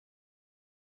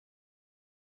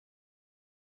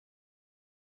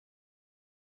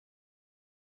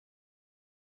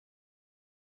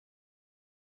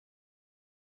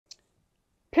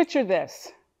Picture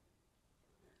this,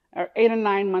 an 8 or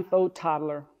 9-month-old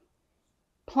toddler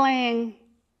playing,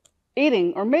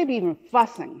 eating, or maybe even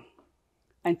fussing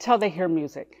until they hear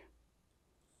music.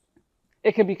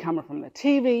 It could be coming from the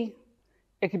TV,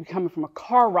 it could be coming from a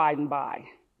car riding by,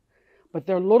 but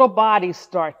their little bodies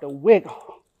start to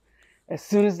wiggle as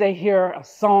soon as they hear a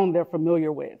song they're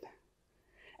familiar with.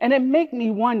 And it makes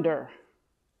me wonder,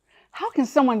 how can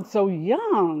someone so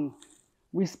young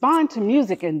respond to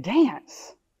music and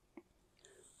dance?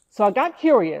 So I got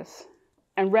curious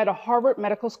and read a Harvard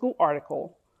Medical School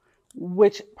article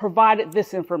which provided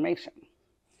this information.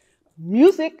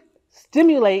 Music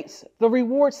stimulates the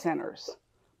reward centers,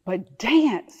 but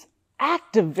dance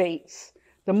activates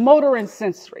the motor and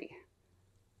sensory.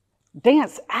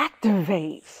 Dance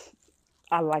activates.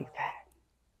 I like that.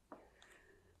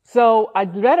 So I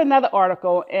read another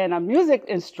article, and a music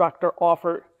instructor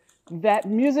offered that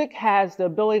music has the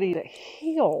ability to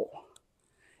heal.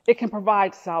 It can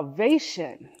provide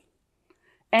salvation,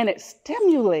 and it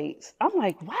stimulates. I'm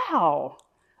like, wow,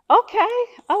 okay,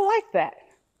 I like that.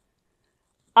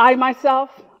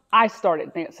 I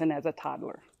started dancing as a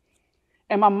toddler.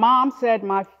 And my mom said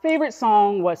my favorite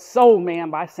song was Soul Man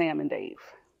by Sam and Dave.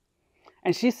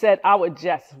 And she said I would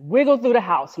just wiggle through the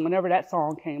house whenever that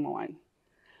song came on.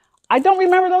 I don't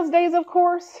remember those days, of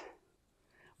course,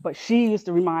 but she used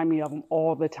to remind me of them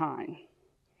all the time.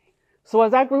 So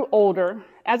as I grew older,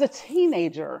 as a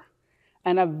teenager,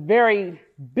 and a very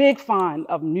big fan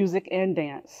of music and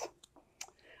dance,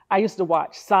 I used to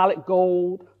watch Solid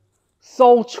Gold,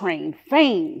 Soul Train,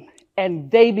 Fame,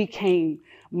 and they became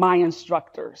my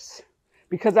instructors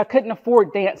because I couldn't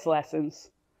afford dance lessons.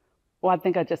 Well, I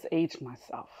think I just aged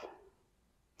myself.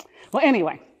 Well,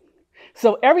 anyway,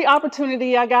 so every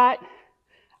opportunity I got,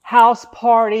 house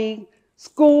party,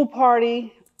 school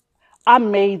party, I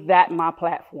made that my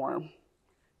platform.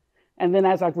 And then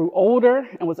as I grew older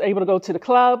and was able to go to the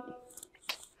club,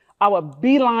 I would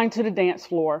beeline to the dance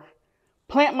floor,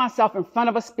 plant myself in front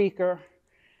of a speaker,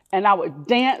 and I would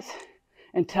dance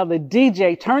until the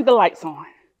DJ turned the lights on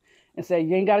and said,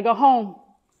 you ain't got to go home,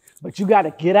 but you got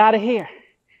to get out of here.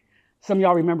 Some of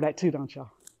y'all remember that too, don't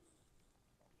y'all?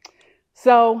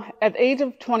 So at the age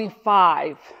of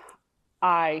 25,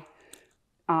 I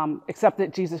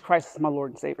accepted Jesus Christ as my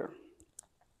Lord and Savior.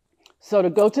 So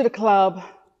to go to the club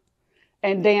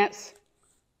and dance,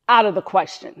 out of the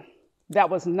question.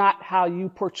 That was not how you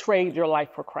portrayed your life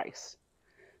for Christ.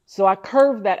 So I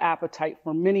curved that appetite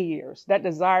for many years. That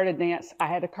desire to dance, I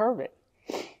had to curve it.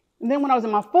 And then when I was in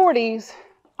my 40s,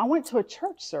 I went to a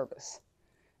church service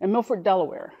in Milford,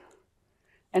 Delaware.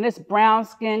 And this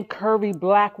brown-skinned, curvy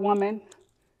black woman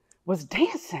was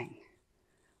dancing.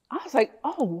 I was like,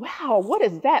 oh, wow, what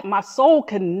is that? My soul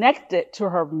connected to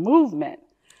her movement.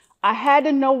 I had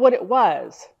to know what it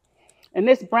was. And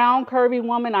this brown, curvy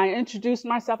woman, I introduced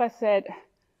myself. I said,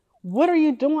 what are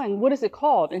you doing? What is it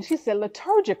called? And she said,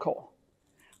 liturgical.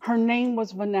 Her name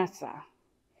was Vanessa.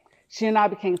 She and I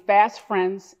became fast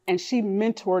friends, and she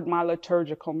mentored my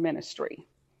liturgical ministry.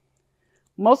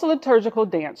 Most liturgical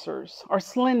dancers are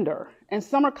slender, and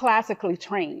some are classically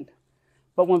trained.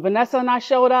 But when Vanessa and I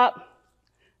showed up,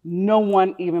 no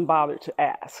one even bothered to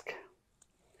ask.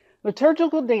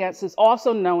 Liturgical dance is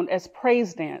also known as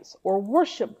praise dance or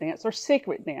worship dance or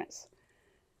sacred dance,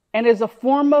 and is a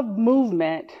form of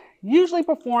movement usually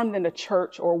performed in a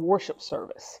church or worship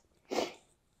service.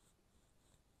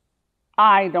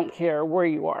 I don't care where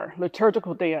you are.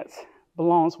 Liturgical dance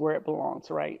belongs where it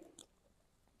belongs, right?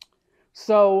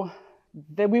 So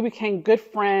then we became good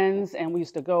friends, and we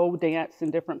used to go dance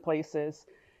in different places,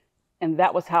 and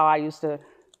that was how I used to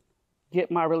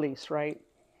get my release, right?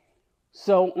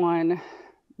 So on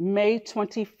May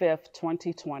 25th,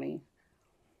 2020,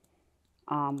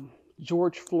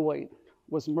 George Floyd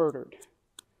was murdered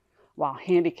while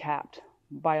handicapped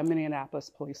by a Minneapolis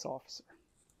police officer.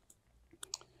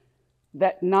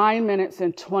 That 9 minutes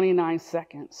and 29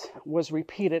 seconds was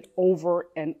repeated over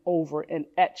and over and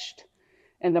etched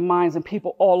in the minds of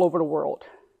people all over the world.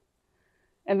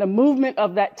 And the movement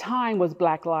of that time was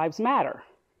Black Lives Matter.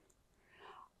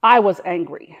 I was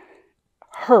angry,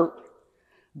 hurt,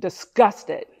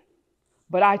 disgusted,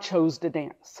 but I chose to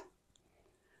dance.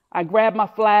 I grabbed my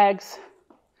flags.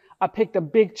 I picked a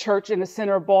big church in the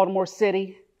center of Baltimore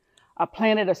City. I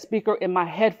planted a speaker in my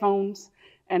headphones,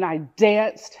 and I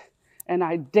danced, and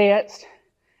I danced,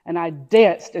 and I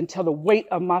danced until the weight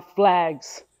of my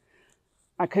flags,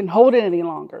 I couldn't hold it any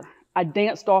longer. I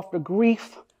danced off the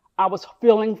grief I was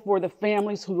feeling for the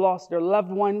families who lost their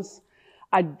loved ones.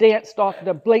 I danced off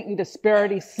the blatant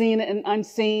disparity, seen and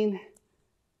unseen.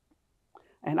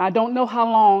 And I don't know how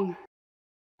long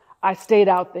I stayed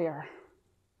out there,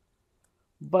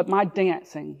 but my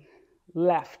dancing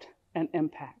left an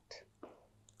impact.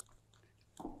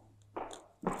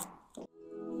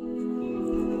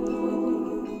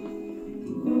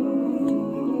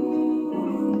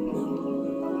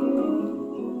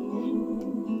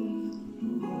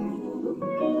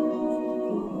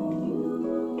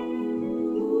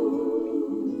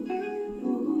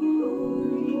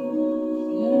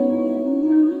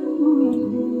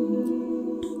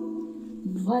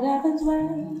 What happens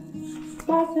when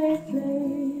my safe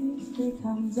place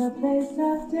becomes a place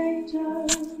of danger?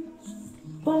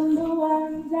 When the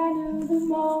ones I knew the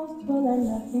most were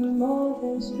nothing more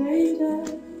than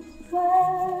strangers.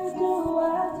 Where do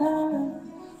I turn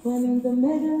when in the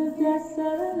middle of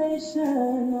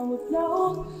desolation no one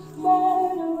knows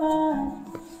where to run?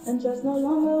 And trust no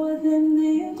longer within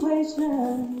the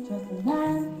equation. Trust the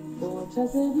man or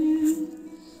trust the view.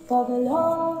 For the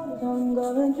Lord, I'm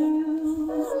going through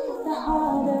the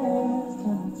hardest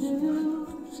time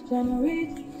trying to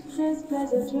reach this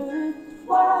blessed truth.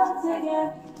 Once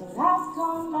again, the last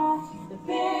con life, the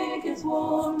biggest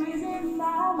worries in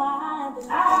my mind, and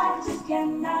I just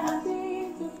cannot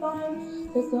seem to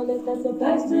find the solace that's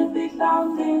supposed to be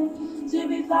found in you.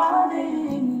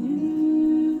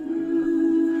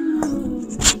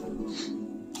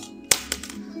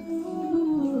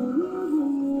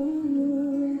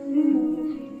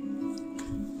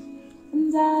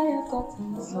 And I have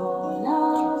gotten so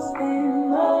lost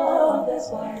in all this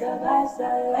world of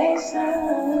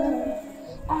isolation.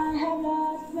 I have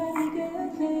lost many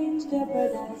good things,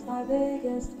 jeopardized my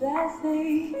biggest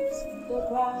blessings. The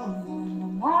ground under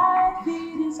my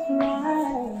feet is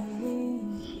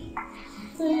crying.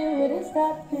 So you to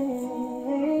step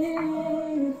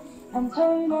in and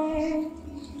turn it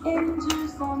into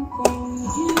something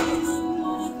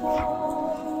beautiful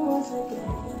once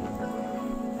again.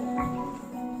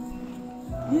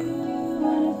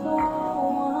 Beautiful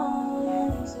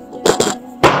once again.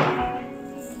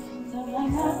 Turn my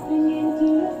nothing into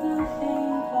something.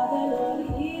 Father, Lord,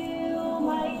 heal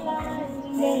my life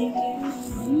and make it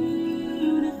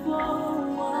beautiful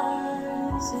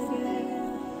once again.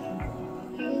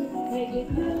 Make it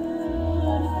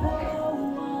beautiful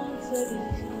once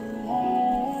again.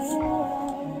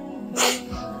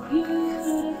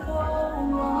 Beautiful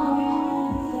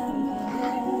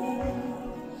once again.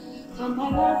 Turn my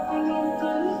nothing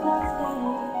into something.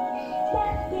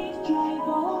 Let these dry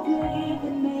bones live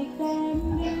and make them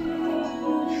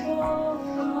beautiful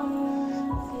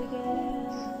once again.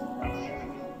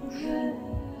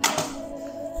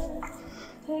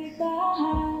 Take my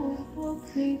hand,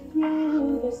 walk me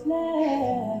through this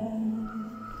land.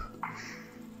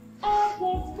 As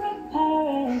it's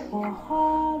preparing for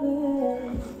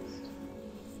harvest,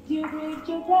 you breathed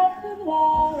your breath of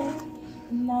life.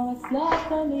 Now it's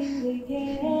blossoming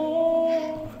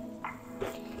again.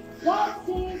 That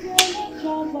season of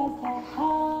drought was the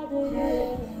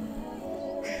hardest.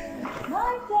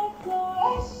 My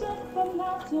declaration from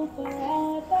now till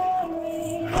forever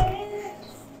is: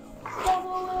 never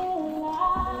will I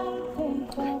take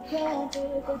for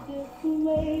granted the different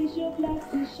ways you bless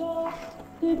me show,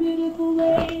 the beautiful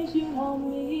ways you help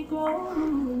me grow.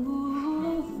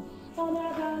 I'll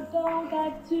never go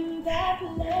back to that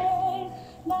place.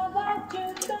 Now that you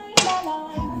made my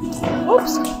life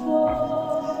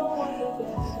beautiful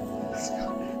again.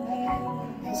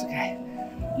 It's okay.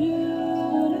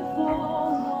 Beautiful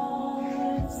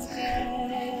once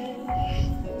again.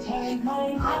 Turn my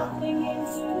nothing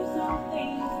into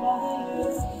something. Father, you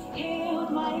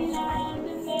healed my land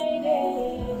and made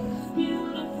it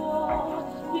beautiful,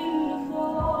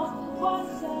 beautiful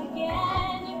once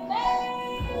again. You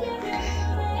made it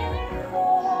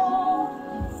beautiful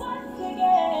once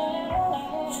again.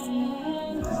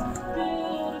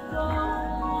 Beautiful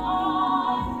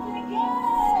once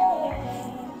again.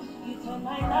 You turn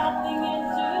my nothing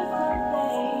into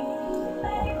something.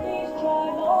 Make these dry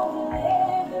bones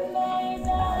live and make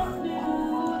them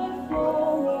beautiful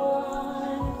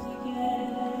once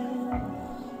again.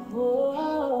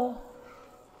 Whoa.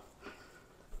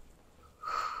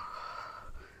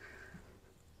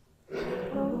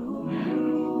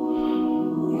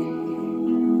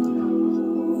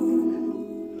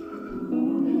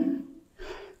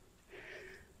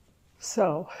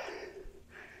 So,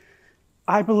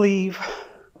 I believe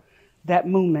that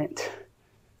movement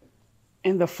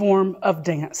in the form of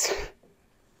dance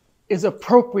is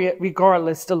appropriate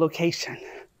regardless the location.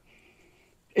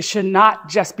 It should not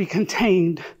just be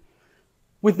contained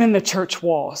within the church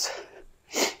walls.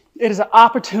 It is an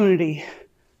opportunity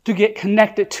to get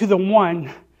connected to the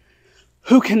one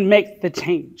who can make the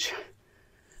change.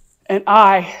 And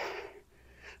I,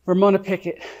 Ramona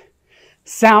Pickett,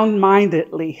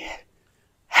 sound-mindedly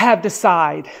have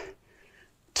decided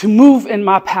to move in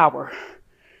my power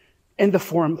in the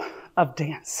form of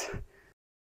dance.